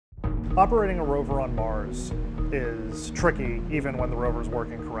Operating a rover on Mars is tricky even when the rover is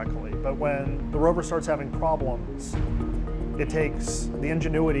working correctly, but when the rover starts having problems, it takes the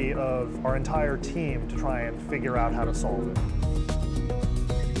ingenuity of our entire team to try and figure out how to solve it.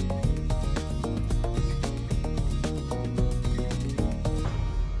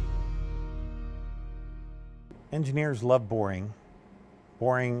 Engineers love boring.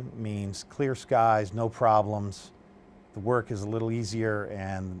 Boring means clear skies, no problems. The work is a little easier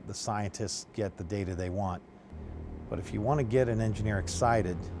and the scientists get the data they want. But if you want to get an engineer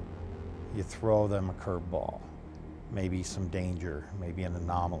excited, you throw them a curveball. Maybe some danger, maybe an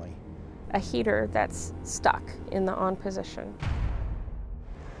anomaly. A heater that's stuck in the on position.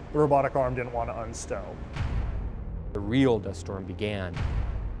 The robotic arm didn't want to unstow. The real dust storm began.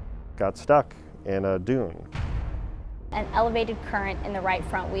 Got stuck in a dune. An elevated current in the right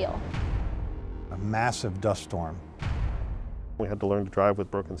front wheel. A massive dust storm. We had to learn to drive with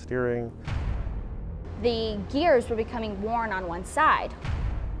broken steering. The gears were becoming worn on one side.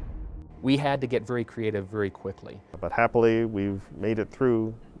 We had to get very creative very quickly. But happily, we've made it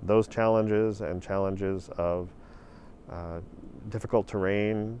through those challenges and challenges of difficult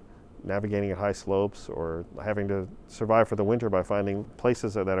terrain, navigating at high slopes, or having to survive for the winter by finding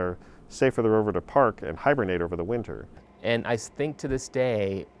places that are safe for the rover to park and hibernate over the winter. And I think to this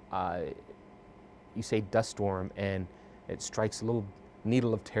day, you say dust storm and it strikes a little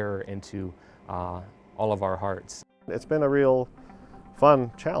needle of terror into all of our hearts. It's been a real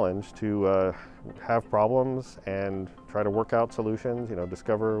fun challenge to have problems and try to work out solutions,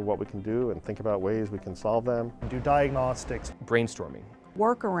 discover what we can do and think about ways we can solve them. Do diagnostics. Brainstorming.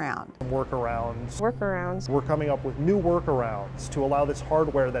 Workarounds. We're coming up with new workarounds to allow this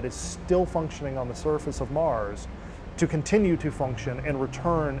hardware that is still functioning on the surface of Mars to continue to function and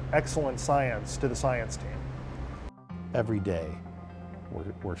return excellent science to the science team. Every day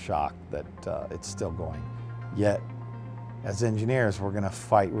we're shocked that it's still going. Yet, as engineers, we're going to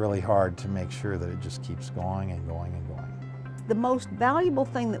fight really hard to make sure that it just keeps going and going and going. The most valuable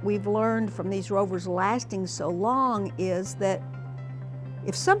thing that we've learned from these rovers lasting so long is that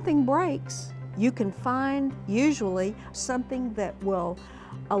if something breaks, you can find usually something that will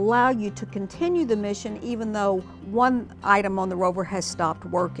allow you to continue the mission even though one item on the rover has stopped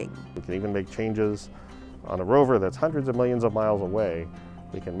working. We can even make changes on a rover that's hundreds of millions of miles away.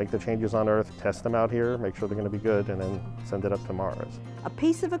 We can make the changes on Earth, test them out here, make sure they're going to be good, and then send it up to Mars. A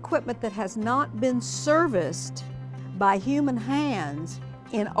piece of equipment that has not been serviced by human hands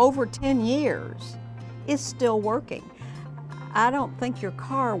in over 10 years is still working. I don't think your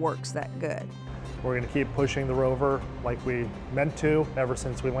car works that good. We're going to keep pushing the rover like we meant to ever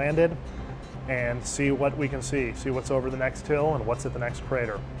since we landed and see what we can see what's over the next hill and what's at the next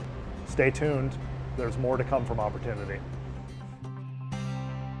crater. Stay tuned, there's more to come from Opportunity.